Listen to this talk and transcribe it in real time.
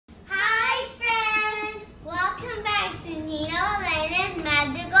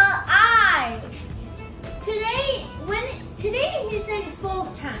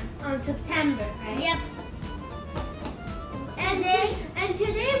on September, right? Yep. And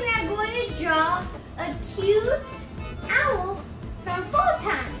today we are going to draw a cute owl from Full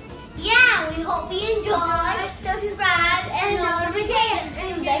Time. Yeah, we hope you enjoy. Subscribe and notifications.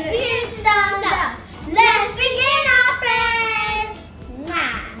 And give a huge thumbs up. Let's begin, our friends.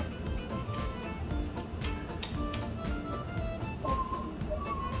 Mwah.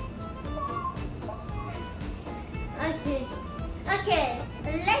 Okay,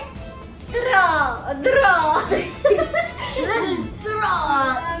 let's draw. Draw.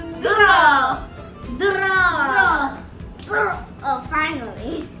 Oh,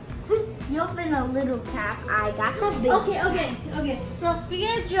 finally. You open a little cap. I got the big. Okay. So we're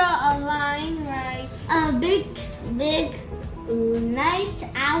gonna draw a line, right? A big, nice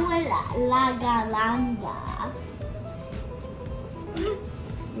owl lagalanda.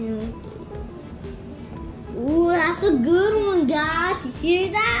 Ooh, that's a good one, guys. You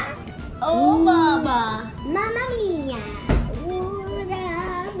hear that? Oh, Baba. Mamma mia. Ooh,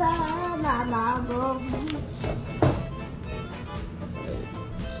 not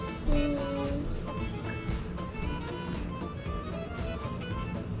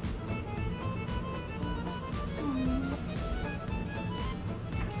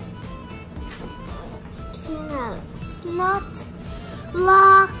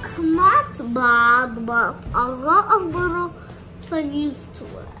bad, but a lot of little fun used to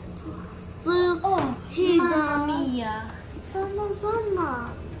it. Oh, Mamma mia.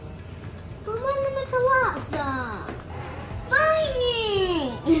 Sana. Tumanin naman kalasa.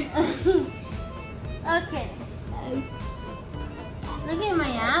 Tiny. Okay. Look at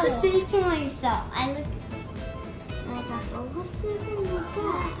my owl. To say to myself, I got the horses in the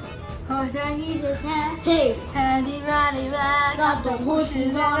back. Hey, Handy, Roddy, Rag, got the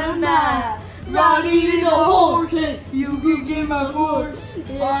horses on the back. Roddy in the horse, you can get my horse.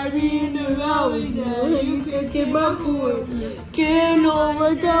 Roddy in the valley, you can get my horse. Can't no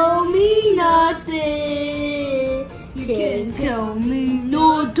one tell me nothing. You can't tell me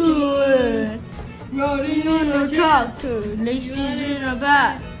nothing. Roddy in the tractor, Lacey's in the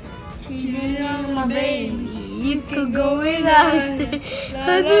back. She's on my baby. You could go without it.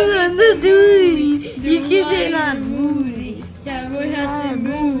 You can take my booty. Yeah, we have the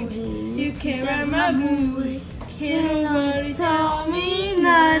booty. You can't ride my booty. Can't nobody tell me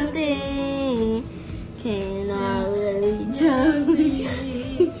nothing. Cannot really tell me.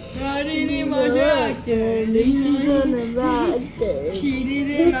 Riding in my tractor, Lacey's on the tractor. Cheated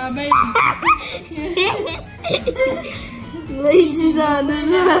in my baby. Lacey's on the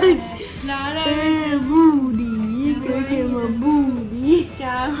tractor. Not a booty. You can get my booty.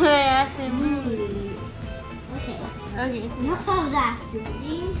 Got my ass and booty. Okay. enough of that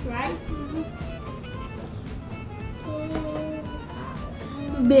things, right?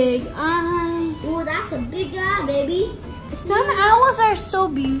 Big eye. Oh, that's a big eye, baby. Some owls are so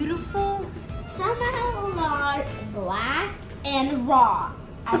beautiful. Some owls are black and raw.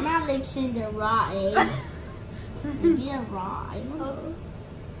 I'm not mixing the raw egg. Maybe a raw. I don't know.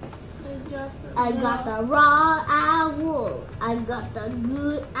 I got the raw owl. I got the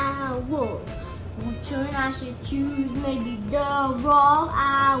good owl. Which one I should choose? Maybe the raw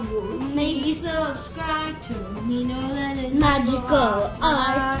owl. Maybe subscribe to Nino, Ellene, Magical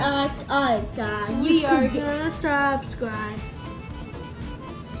art. We are gonna subscribe.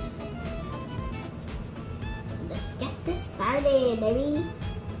 Let's get this started, baby.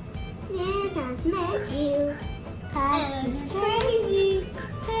 Yes, I'll make you. It's crazy.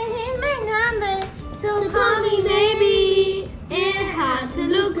 Hey, my number. So call me maybe. It had to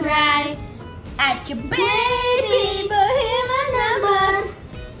look right at your baby, but here's my number.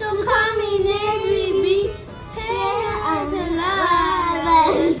 So call me maybe. Hey, I'm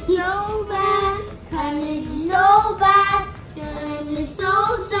alive. It's so bad. It's so bad. It's so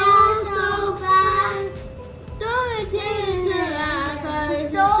fast, so bad. Don't take it alive, cause It's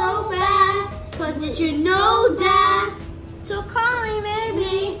it's so so bad. But did you know that? So call me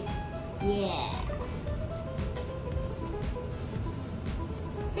maybe. Yeah.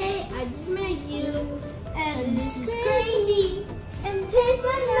 Hey, I just met you, and This is crazy. And take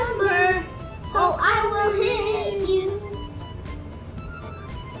my number, Oh, I will hit you.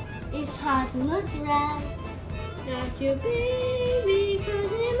 it's hard to look right at your baby,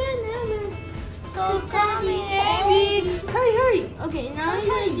 cause it's my number. So call me baby. Hurry. Okay, now I'm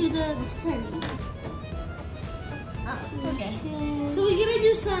gonna do the study. Okay. So we're gonna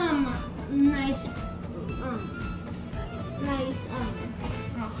do some nice,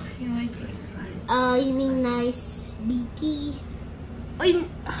 you like it? You mean nice beaky? Oh, you,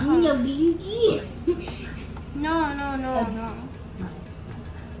 Your beaky? no.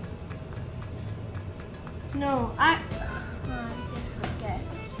 No, I forget.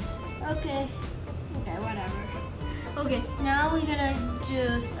 Okay, whatever. Okay, now we're gonna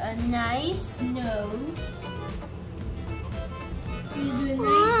just a nice nose. You do a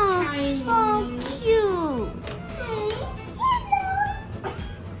nice triangle nose. So cute.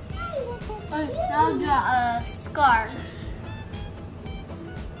 Now draw a scarf.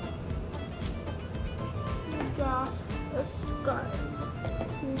 Draw a scarf.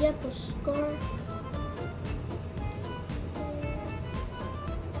 Yep, a scarf.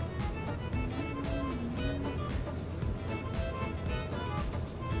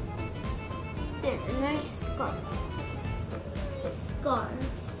 There, a nice scarf. Scarf.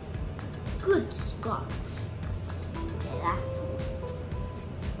 Good scarf. Yeah.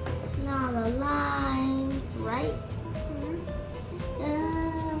 Now the lines, right?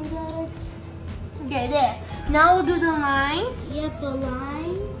 Good. Okay, there. Now we'll do the lines. Yep, the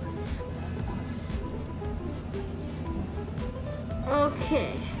line.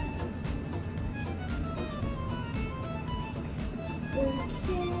 Okay.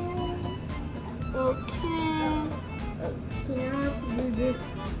 Okay. So now I have to do this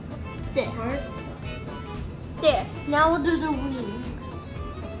There. part. There. Now we'll do the wings.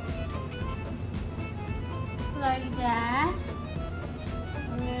 Like that.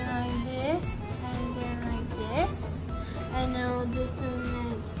 And then like this. And then like this. And then we'll do some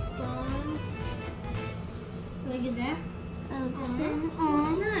nice bumps. Look at that. Okay.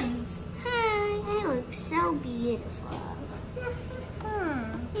 Oh, nice. Hi, I look so beautiful.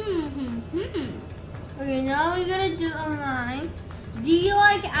 Okay, now we're gonna do a line. Do you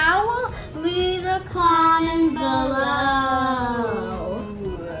like owl? Leave a comment below.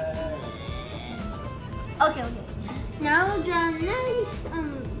 Okay. Now we'll draw a nice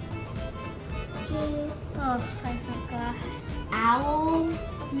Just oh, I forgot. owl.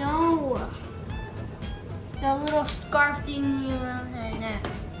 No. The little scarf thingy around her neck.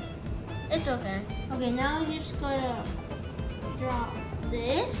 It's okay. Okay, now we're just gonna draw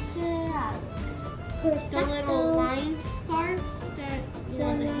this. Perfect. The little line scarves that they're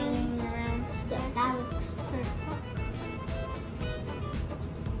hanging around. That looks perfect.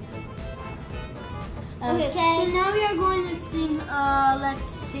 Okay, so now we are going to sing,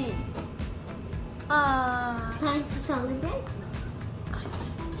 let's see. Time to celebrate.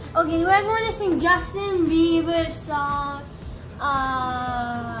 Okay, we're going to sing Justin Bieber's song.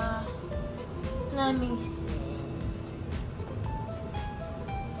 Let me see.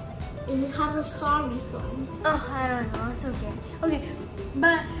 Does it have a sorry song? Oh, I don't know. It's okay. Okay,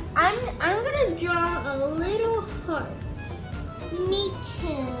 but I'm gonna draw a little heart. Me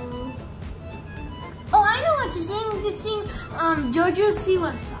too. Oh, I know what to sing. We could sing Jojo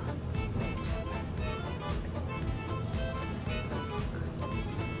Siwa's song.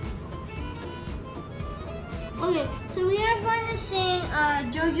 Okay, so we are going to sing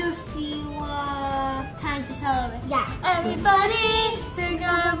Jojo Siwa Time to Celebrate. Yeah. Everybody, they're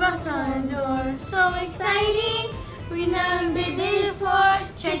gonna bust on the door. So exciting. We never been there before.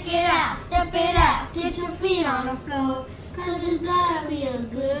 Check it out, step it out, get your feet on the floor. Cause it's gotta be a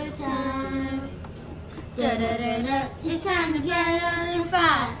good time. Da-da-da-da. It's time to get on your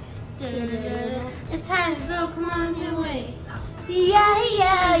fire. Da-da-da-da. It's time to go, come on your way. Yeah.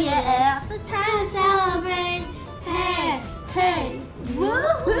 It's time to celebrate. Hey,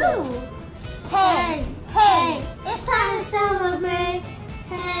 woo-hoo. Hey, it's time to celebrate.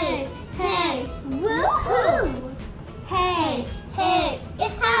 Hey, woo-hoo. Hey,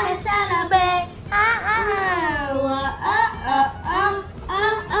 it's time to celebrate.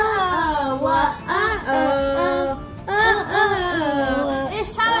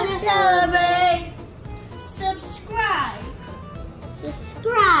 It's time to celebrate.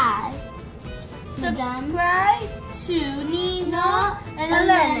 Subscribe to Nino and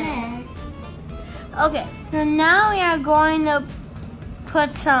Ellene. Okay, so now we are going to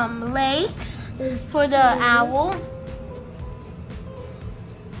put some legs for the owl.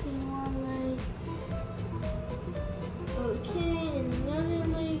 Okay, another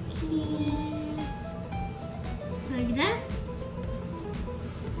leg here. Like that.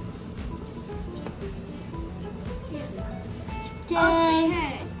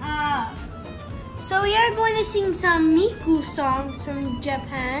 Okay. So we are going to sing some Miku songs from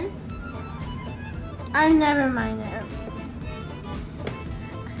Japan. Never mind it.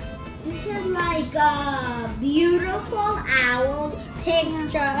 This is like a beautiful owl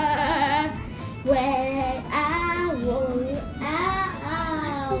picture where owl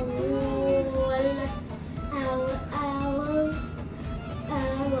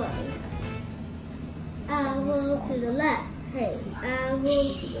to the left. Hey, owl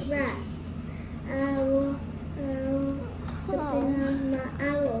to the right. Owl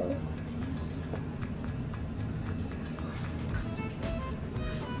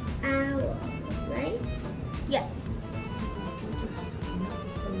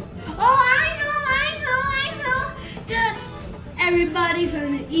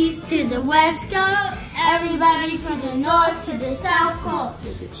from the east to the west coast. Everybody to the north to the south coast.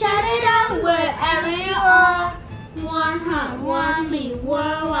 Shout it out wherever you are. One heart, one beat,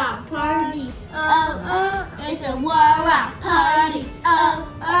 worldwide party. Oh, oh, it's a worldwide party. Oh,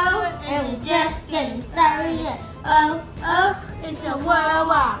 oh, and we're just getting started. Oh, oh, it's a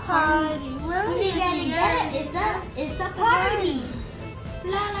worldwide party. When we get together, it's a party.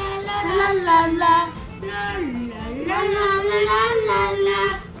 La la la la la la la la la la la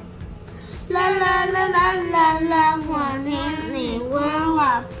la la la la la la. One evening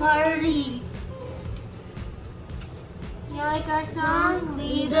worldwide party. You like our song?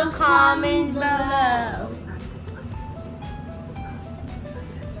 Leave the comments below.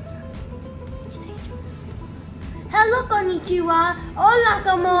 Hello, konnichiwa. Hola,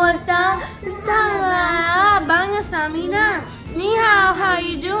 ¿cómo está? Banga samina. Ni hao, how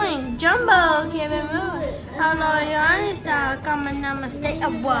you doing? Jumbo, Kevin Moon. Hello, you understand? Come and namaste.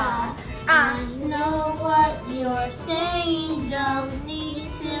 I know what you're saying. Don't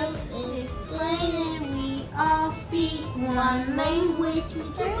need to explain it. We all speak one language. We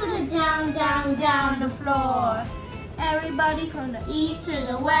can put it down, down, down the floor. Everybody from the east to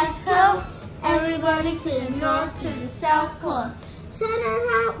the west coast. Everybody to the north to the south coast. Shout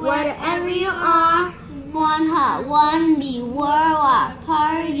it out wherever you are. One heart, one beat, worldwide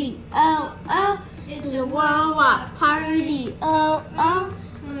party. Oh, oh, it's a worldwide party. Oh, oh,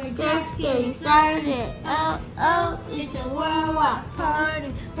 we're just getting started. Oh, oh, it's a worldwide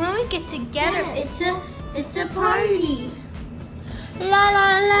party. When we get together, it's a party. La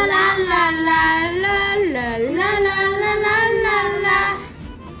la la la la la la la la la la la la.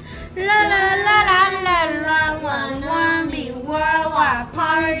 La la la la la la. One big worldwide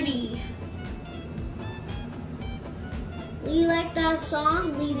party. You like that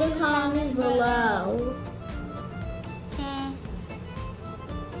song? Leave the comments below. Okay.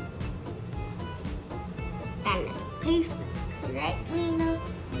 That looks perfect, right, Nino?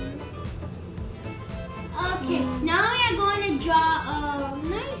 Okay, now we are going to draw a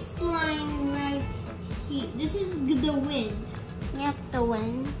nice line right here. This is the wind. Yep, the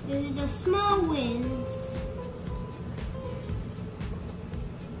wind. This is the small winds.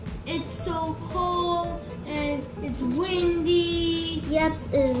 It's so cold and it's windy. Yep,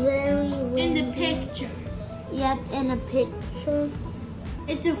 it's very windy. In the picture. Yep, in the picture.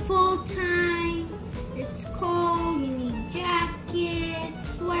 It's a full time. It's cold. You need jackets,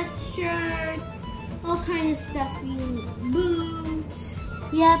 sweatshirt, all kind of stuff you need. Boots.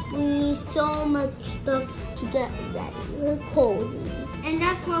 Yep, we need so much stuff to get ready. We're cold. And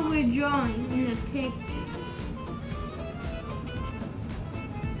that's what we're drawing in the picture.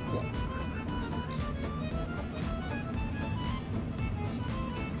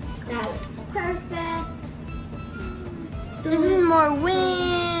 That looks perfect. This is more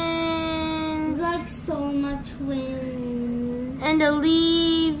wind. Like so much wind. And the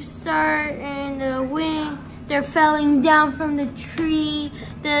leaves are in the wind. They're falling down from the tree.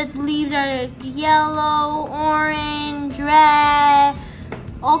 The leaves are like yellow, orange, red,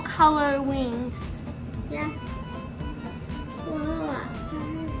 all color wings. Yeah. Wow.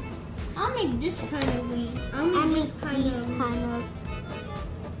 I'll make this kind of wing. I'll make this kind of.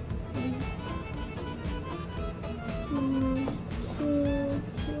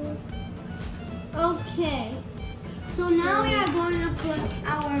 Okay, so now we are going to put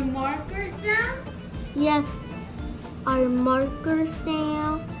our markers down. Yes, our markers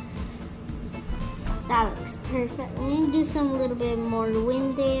down. That looks perfect. Let me do some little bit more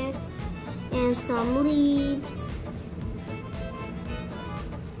wind there and some leaves.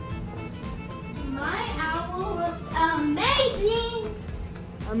 My owl looks amazing.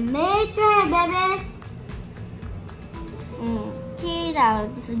 Amazing, baby. Okay, that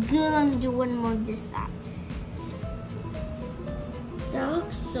looks good. Let me do one more this side. That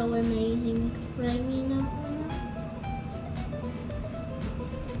looks so amazing, right, Nino?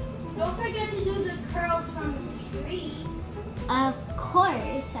 Don't forget to do the curls from the tree. Of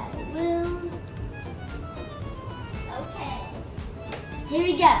course I will. Okay. Here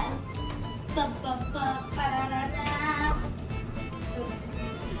we go.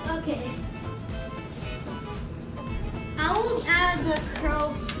 Okay. I will add the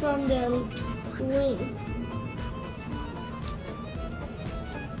curls from the wing.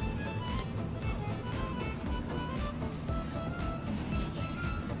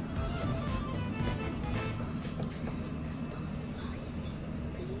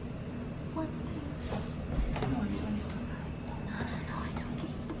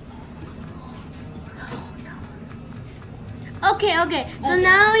 Okay. So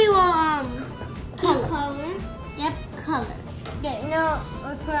now we will color. Yep, color. Okay, now now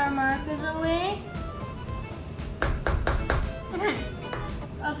let's put our markers away.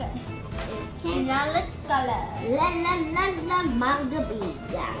 Okay. Okay. Now let's color. La la la la manga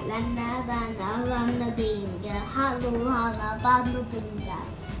binga. La la la la la la binga. Hello hello bando binga.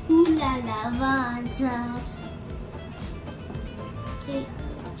 Ooh la la vanta. Okay.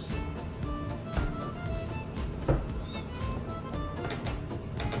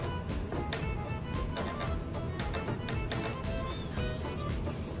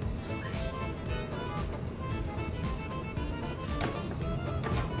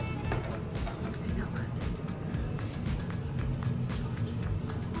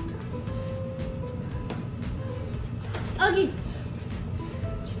 Okay.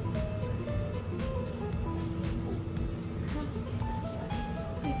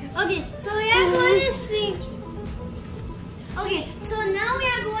 Okay, so we are going to sing. Okay, so now we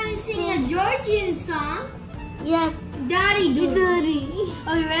are going to sing a Georgian song. Yeah. Daddy do. Daddy.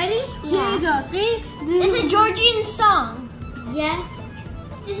 Okay, ready? Yeah. Here we go. It's a Georgian song. Yeah.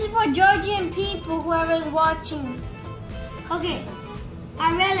 This is for Georgian people, whoever is watching. Okay.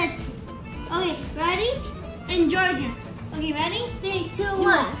 I read it. Okay, ready? In Georgian. Okay, ready? 3, 2,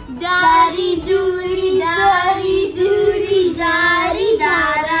 1. Daddy doody, daddy doody, daddy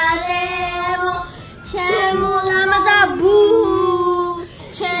dadarevo. Chemo lamazabu,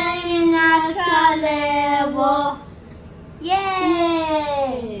 chenginachalevo.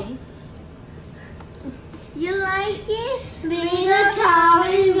 Yay! You like it? Leave a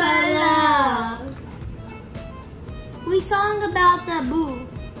comment below. We sung about the boo.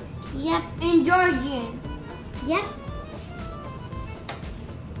 Yep. In Georgian. Yep.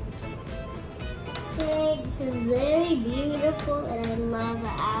 Okay, this is very beautiful and I love the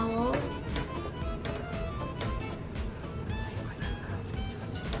owl.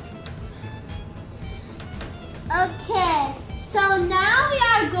 Okay, so now we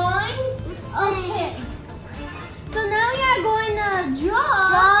are going. Okay, so now we are going to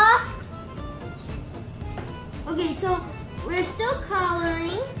draw. Okay, so we're still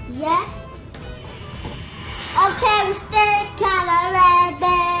coloring. Yeah. Okay, we started coloring,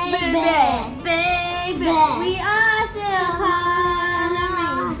 baby. Baby. We are still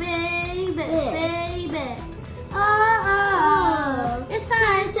coloring, baby. Oh, it's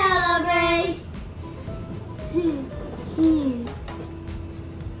time to celebrate.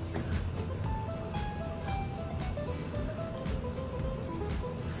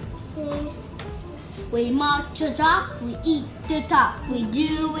 We march the top, we eat the top, we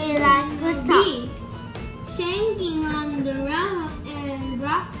do it like a top. Shanking on the rock and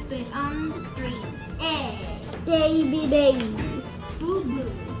drop it on the tree. Hey, Baby, baby. boo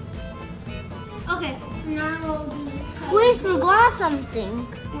boo. Okay, now we'll do the color. We forgot something.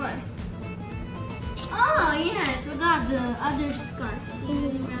 What? Oh yeah, I forgot the other scarf.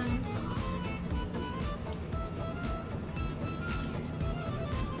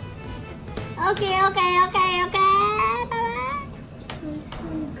 Okay.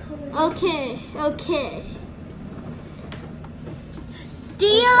 Bye-bye. Okay. Do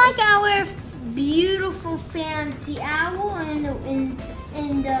you like our beautiful fancy owl in the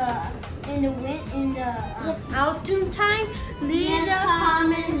autumn time? Leave a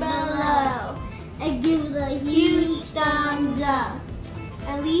comment below And give it a huge thumbs up.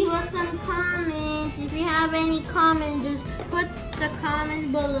 And leave us some comments. If you have any comments, just put the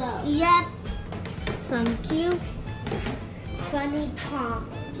comment below. Yep. Some cute, funny talk.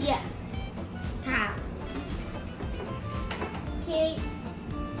 Yeah. Top. Okay.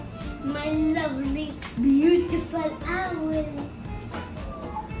 My lovely, beautiful owl.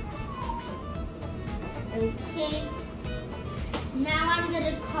 Okay. Now I'm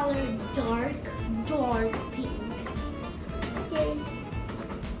gonna color dark pink. Okay.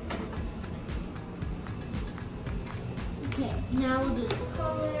 Okay. Now we'll do the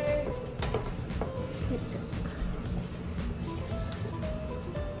color. Put this.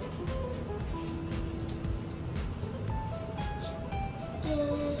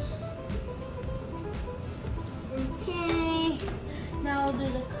 Okay. Now we'll do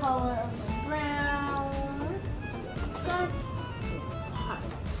the color of the brown.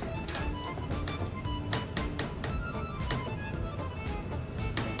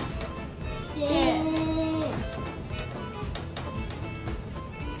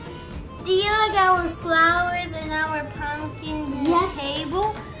 Do you like our flowers and our pumpkins and Yes. the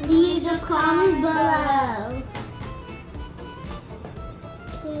table? Leave the comments below.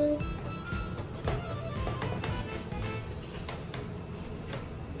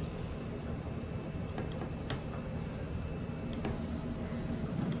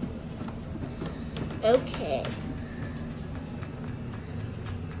 Okay.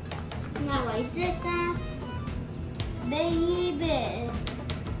 Now I did that. Baby.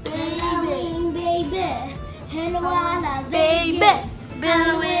 Halloween, baby. Halloween, baby.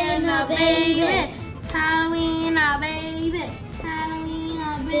 Halloween, baby. Halloween, baby. Halloween,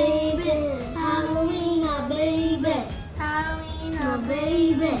 baby. Halloween, baby. Halloween,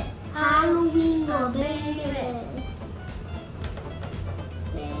 Baby. Halloween, baby.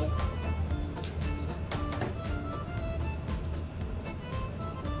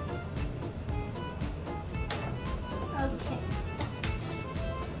 Okay.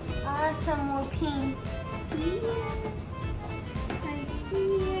 I'll add some more pink. Here. Right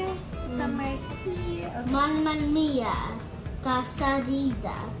here. Some right here. Okay. Mamma mia.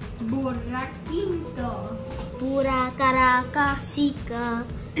 Casadita. Burraquito. Pura caracasica.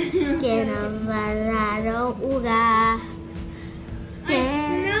 Que no varado uga.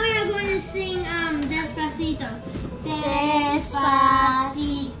 Now we are going to sing Despacito.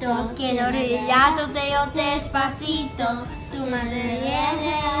 Despacito. Quiero orillándote yo despacito. Tu madre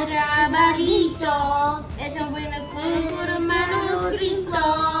viene el rabarito. Eso viene con un manuscrito.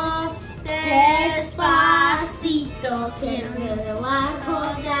 Despacito. Quiero llevar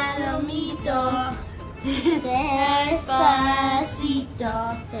Salomito. Despacito.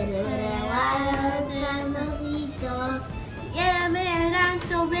 Quiero llevar Salomito. Ya verán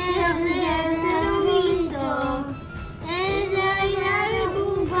sobre el cerrito. Ella ya me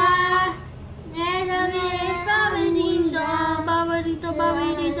busca. Ella me es favorito. Favorito,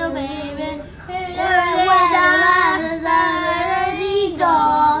 favorito, baby. Ella me guarda el saberito.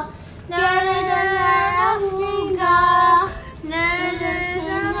 Ella me busca.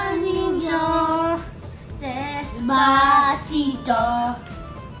 Ella me niño. Despacito.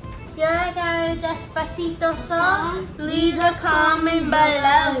 You like our Despacito song? Leave a comment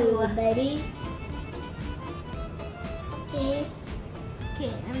below, baby. Okay.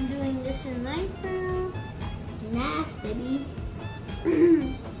 Okay, I'm doing this in light brown. Nice, baby.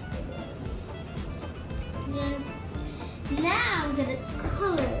 Yeah. Now I'm gonna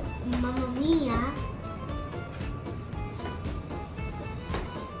color Mamma Mia.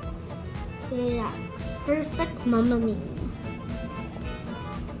 Okay, that's perfect, Mamma Mia.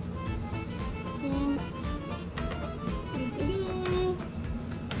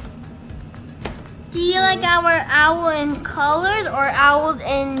 Do you like our owl in colors or owls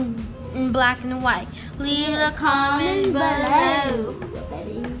in black and white? Leave a comment below.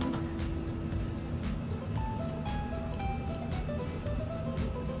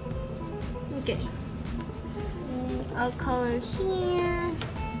 Okay. I'll color here.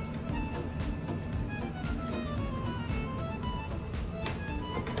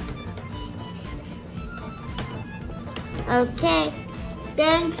 Okay.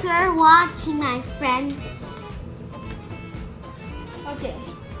 Thanks for watching, my friends. Okay.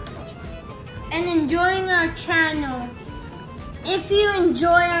 And enjoying our channel. If you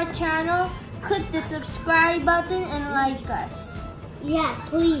enjoy our channel, click the subscribe button and like us. Yeah,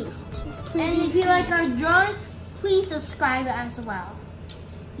 please. And if you like our drawing, please subscribe as well.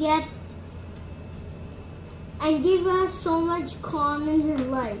 Yep. And give us so much comments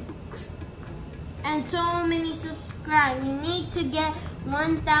and likes. And so many subscribe. We need to get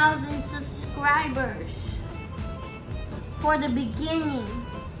 1,000 subscribers for the beginning.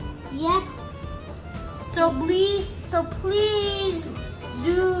 Yep. So please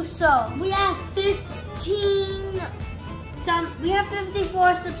do so. We have We have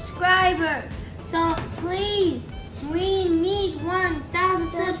 54 subscribers. So please, we need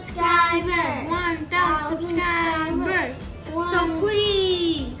 1,000 subscribers. 1,000 subscribers. So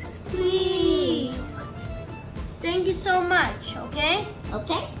please. Thank you so much, okay?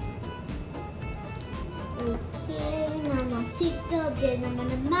 Okay. Okay, mamacito, de la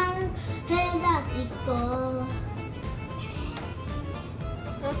helatico.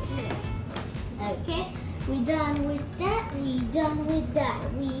 Okay. Okay, we done with that, we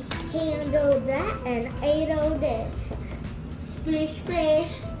handled that and ate all that. Splish, splish,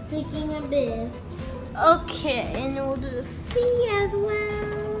 thinking a bit. Okay, and we'll do the fee as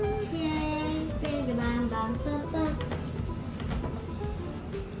well. Okay, bang, bang, bang, bang, bang.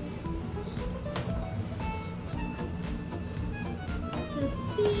 The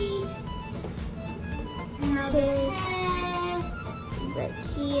feet. Another Head. Right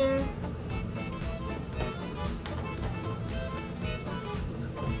here.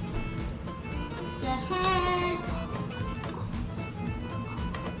 The head.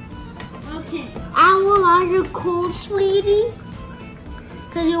 Okay. Owl, are you cold, sweetie?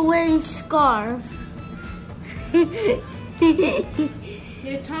 Because you're wearing scarf.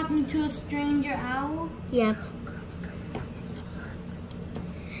 You're talking to a stranger owl? Yep.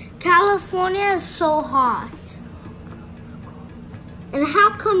 California is so hot. And how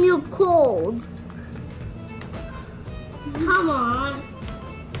come you're cold? Come on.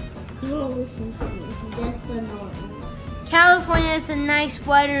 You won't listen to me. That's annoying. California is a nice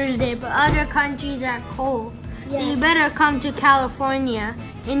weather day, but other countries are cold. Yeah. So you better come to California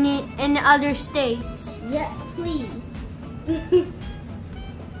in the other states. Yeah, please.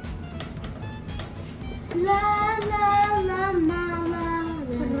 La la la la la.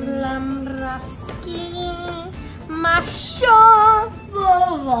 Lambraski, masho,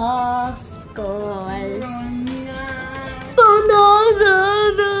 Vovoskos.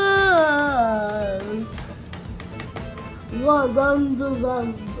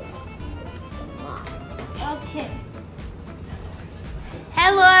 Okay.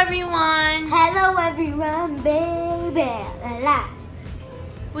 Hello everyone. Hello everyone, baby. La.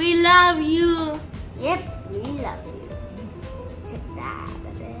 We love you. Yep, we love you.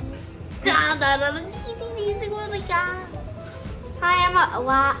 I am a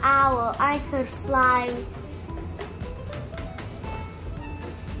wild owl. I could fly.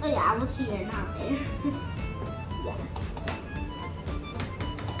 Oh yeah, I was here, not there. Yeah.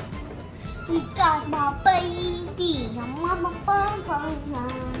 We got my baby. I'm on my phone.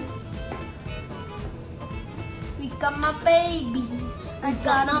 We got my baby. I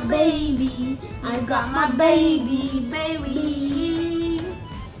got my baby. I got my baby, baby.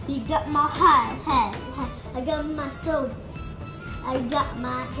 You got my head. I got my shoulders. I got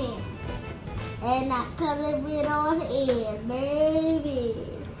my hands. And I color it on air, baby.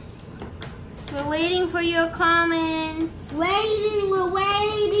 We're waiting for your comments. We're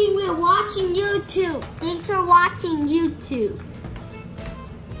waiting. We're watching YouTube. Thanks for watching YouTube.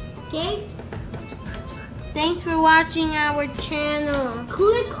 Okay? Thanks for watching our channel.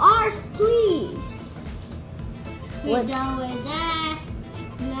 Click ours, please. We're done with that.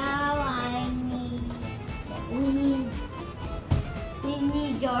 Now we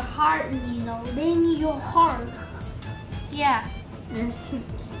need your heart, Nino. They need your heart. Yeah. They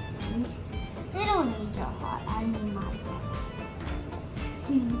don't need your heart. I need my heart.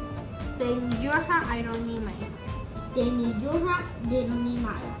 They need your heart. I don't need my heart. They need your heart. They don't need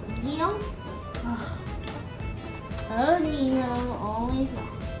my heart. Deal? Oh, Nino, always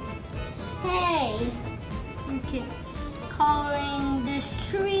right. Hey. Okay. Coloring this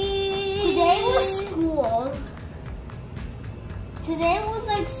tree. Today was school. Today was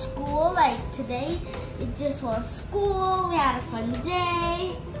like school. Like today, it just was school. We had a fun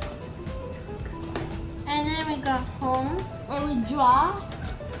day. And then we got home. And we draw.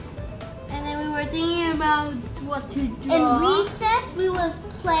 And then we were thinking about what to draw. In recess, we was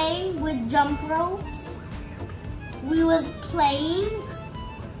playing with jump ropes. We was playing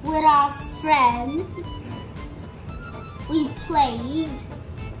with our friend. We played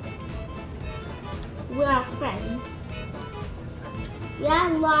with our friends. We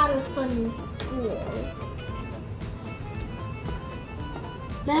had a lot of fun in school.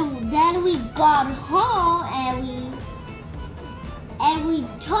 Then we got home and we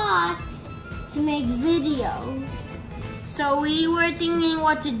taught to make videos. So we were thinking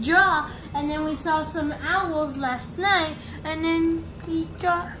what to draw, and then we saw some owls last night, and then we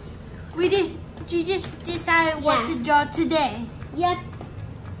just decided what to draw today. Yep.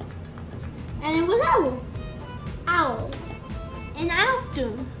 And it was owl. Owl. An owl.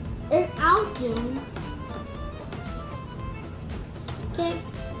 It's owl. Okay.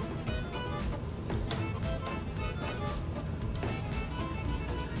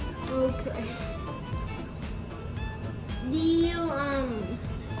 Okay.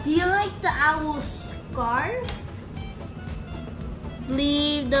 Do you like the owl scarf?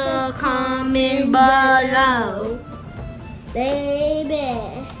 Leave the comment below,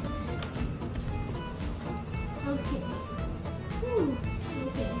 baby. Okay.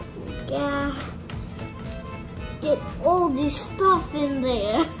 Okay. Yeah. Get all this stuff in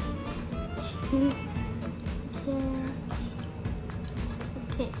there.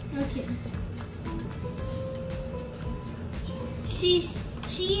 Okay.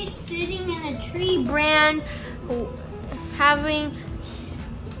 She's sitting in a tree branch, having.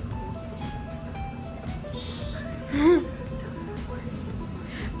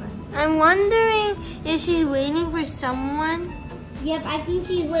 I'm wondering if she's waiting for someone. Yep, I think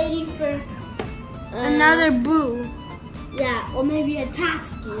she's waiting for another boo. Yeah, or maybe a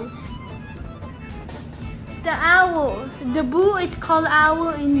tasky. The owl. The boo is called owl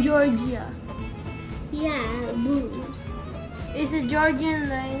in Georgia. Yeah, boo. It's a Georgian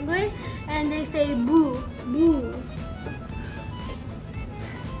language, and they say boo, boo.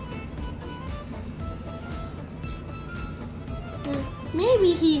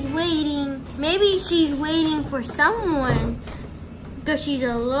 Maybe he's waiting. Maybe she's waiting for someone because she's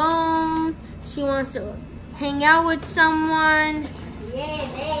alone. She wants to hang out with someone. Yeah,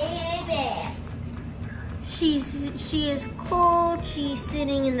 baby. She is cold. She's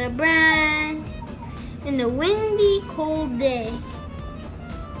sitting in the bed in the windy, cold day.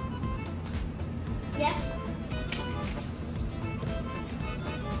 Yep.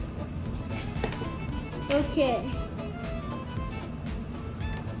 Okay.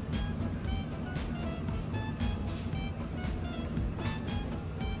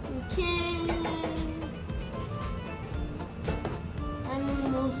 Okay. I'm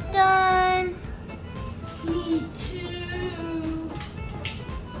almost done. Me too.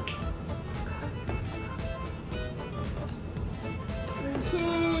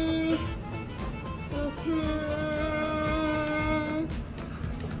 Okay. Okay.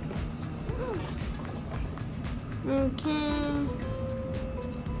 Okay.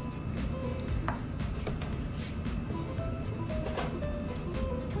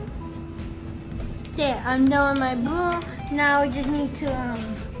 Okay, I'm done with my blue. Now I just need to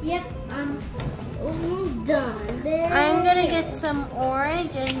Yep, I'm almost done. I'm gonna get some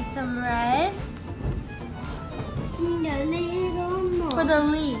orange and some red Just need a little more. for the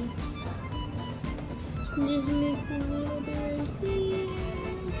leaves. Just make a little bit of here.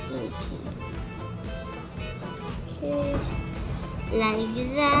 Okay. Like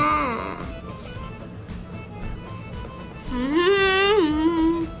that.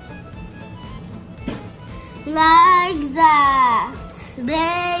 Like that,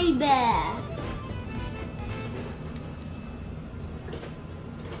 baby.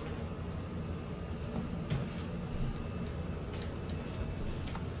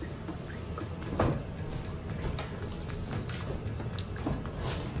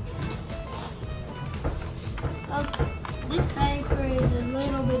 Okay, this paper is a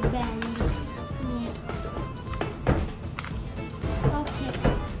little bit bendy. Yeah. Okay.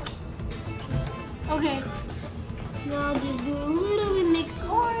 Okay. Now I'll just do a little bit mixed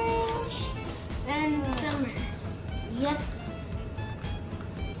orange and some red. Yep.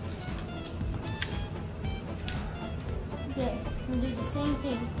 Okay, we'll do the same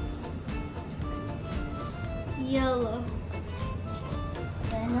thing. Yellow.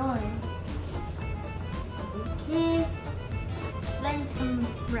 Then orange. Okay. Then some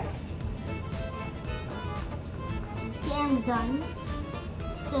red. Okay, I'm done.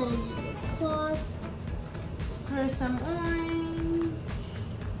 Just gonna use the cloth. For some orange,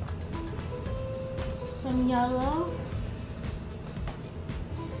 some yellow,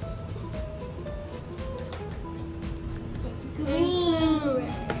 green,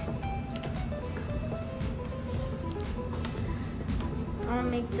 red. I'll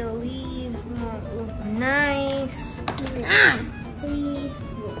make the leaves more look nice. Leaves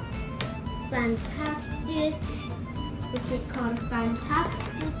look fantastic. What's it called?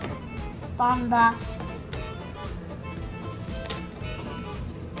 Fantastic. Bombastic.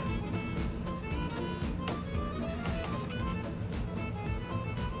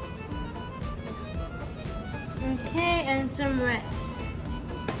 Okay, and some red.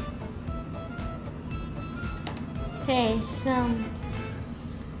 Okay, some.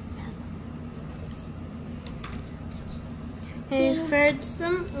 Okay, first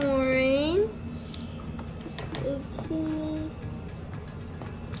some orange. Okay.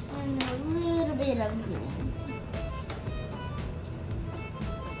 And a little bit of green.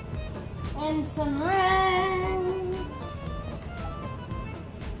 And some red.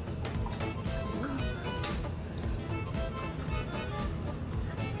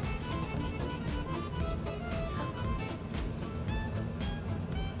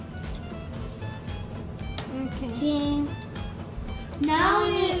 Okay. Now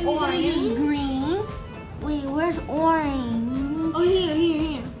we're we're gonna use orange. green. Wait, where's orange? Oh,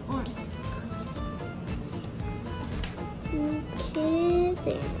 here. Orange. Okay,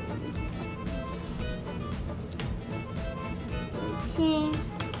 there. Okay.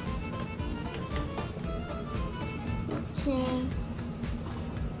 Okay.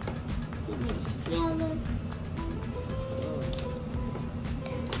 Yellow.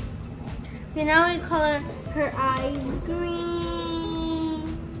 Okay, now we color her eyes green.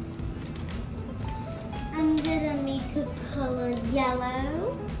 I'm gonna make a color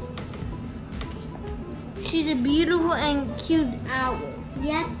yellow. She's a beautiful and cute owl.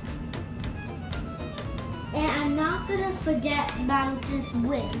 Yep. And I'm not gonna forget about this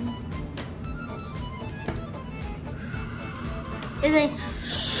wing. It's like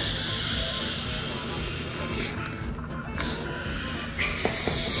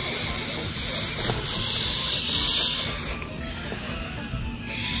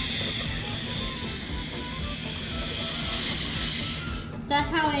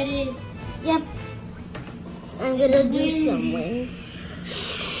excited. Yep. I'm gonna do some wind.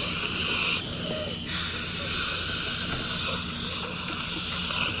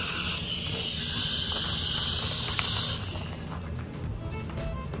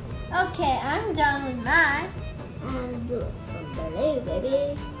 Okay, I'm done with mine. I'm doing some balloon,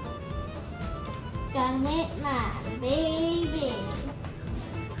 baby. Done with my baby.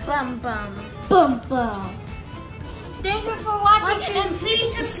 Bum bum. Bum bum. Thank you for watching and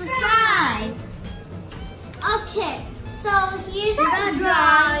please subscribe. Okay, so here's our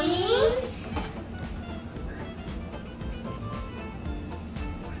drawings.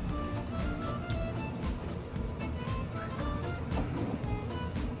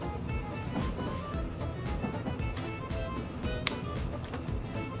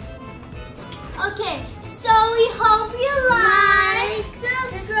 Okay, so we hope you like.